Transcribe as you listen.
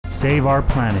Save Our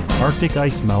Planet, Arctic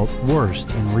Ice Melt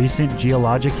Worst in Recent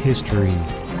Geologic History.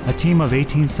 A team of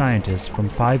 18 scientists from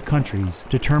 5 countries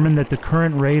determined that the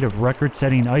current rate of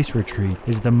record-setting ice retreat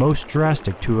is the most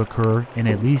drastic to occur in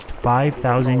at least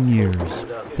 5,000 years.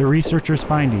 The researchers'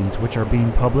 findings, which are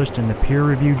being published in the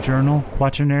peer-reviewed journal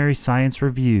Quaternary Science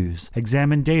Reviews,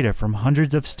 examine data from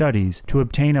hundreds of studies to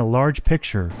obtain a large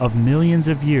picture of millions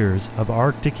of years of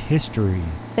Arctic history.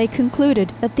 They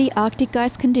concluded that the Arctic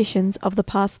ice conditions of the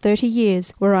past 30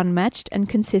 years were unmatched and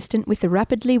consistent with the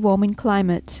rapidly warming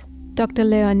climate. Dr.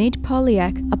 Leonid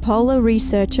Polyak, a polar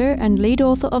researcher and lead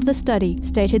author of the study,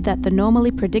 stated that the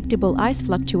normally predictable ice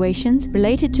fluctuations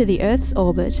related to the Earth's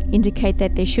orbit indicate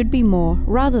that there should be more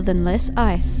rather than less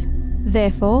ice.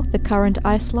 Therefore, the current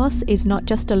ice loss is not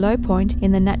just a low point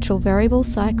in the natural variable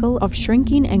cycle of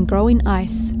shrinking and growing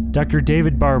ice. Dr.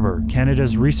 David Barber,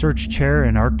 Canada's Research Chair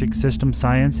in Arctic System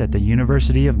Science at the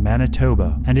University of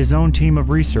Manitoba, and his own team of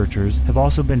researchers have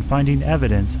also been finding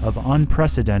evidence of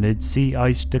unprecedented sea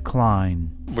ice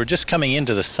decline. We're just coming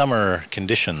into the summer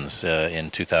conditions in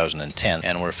 2010,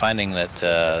 and we're finding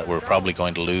that we're probably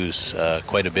going to lose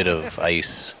quite a bit of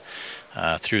ice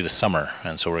through the summer,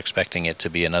 and so we're expecting it to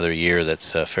be another year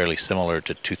that's fairly similar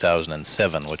to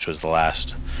 2007, which was the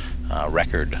last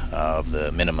record of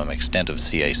the minimum extent of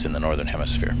sea ice in the Northern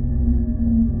Hemisphere.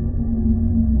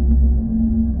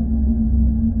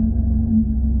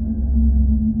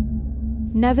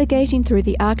 Navigating through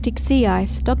the Arctic sea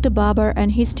ice, Dr. Barber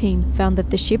and his team found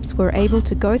that the ships were able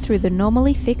to go through the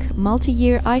normally thick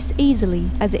multi-year ice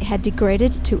easily, as it had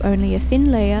degraded to only a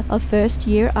thin layer of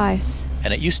first-year ice.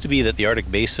 And it used to be that the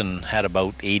Arctic Basin had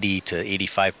about 80 to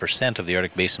 85% of the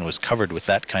Arctic Basin was covered with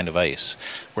that kind of ice.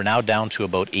 We're now down to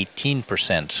about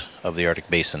 18% of the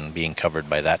Arctic Basin being covered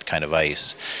by that kind of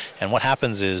ice. And what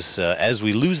happens is, as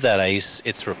we lose that ice,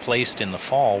 it's replaced in the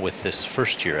fall with this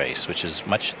first-year ice, which is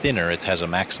much thinner. It has a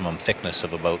maximum thickness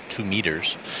of about 2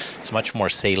 meters. It's much more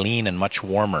saline and much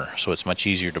warmer, so it's much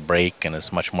easier to break, and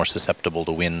it's much more susceptible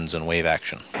to winds and wave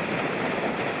action.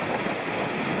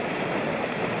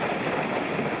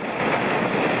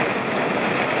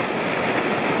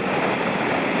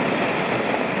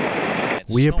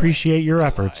 We appreciate your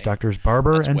efforts, Drs.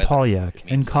 Barber and Polyak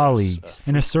and colleagues,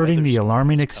 in asserting the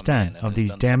alarming extent of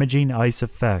these damaging ice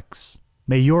effects.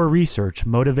 May your research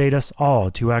motivate us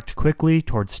all to act quickly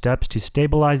towards steps to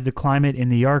stabilize the climate in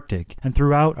the Arctic and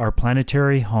throughout our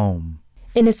planetary home.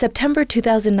 In a September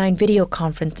 2009 video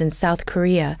conference in South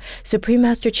Korea, Supreme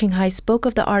Master Ching Hai spoke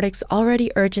of the Arctic's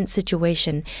already urgent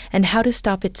situation and how to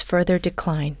stop its further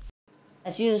decline.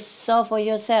 As you saw for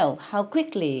yourself how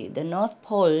quickly the North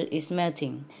Pole is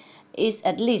melting, it's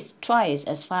at least twice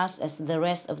as fast as the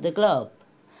rest of the globe.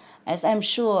 As I'm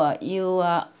sure you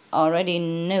already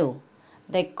know,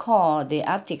 they call the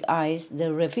Arctic ice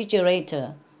the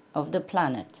refrigerator of the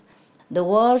planet. The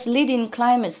world's leading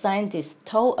climate scientists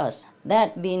told us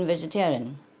that being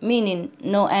vegetarian, meaning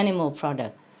no animal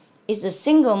product, is the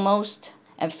single most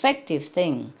effective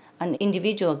thing an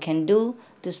individual can do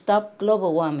to stop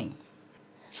global warming.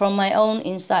 From my own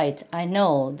insight, I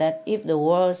know that if the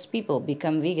world's people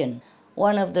become vegan,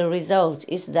 one of the results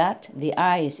is that the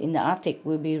ice in the Arctic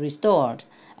will be restored,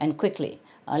 and quickly,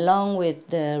 along with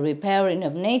the repairing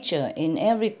of nature in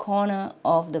every corner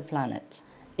of the planet.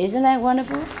 Isn't that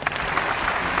wonderful?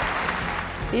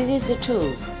 This is the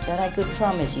truth that I could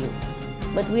promise you,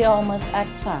 but we all must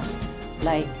act fast,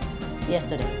 like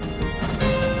yesterday.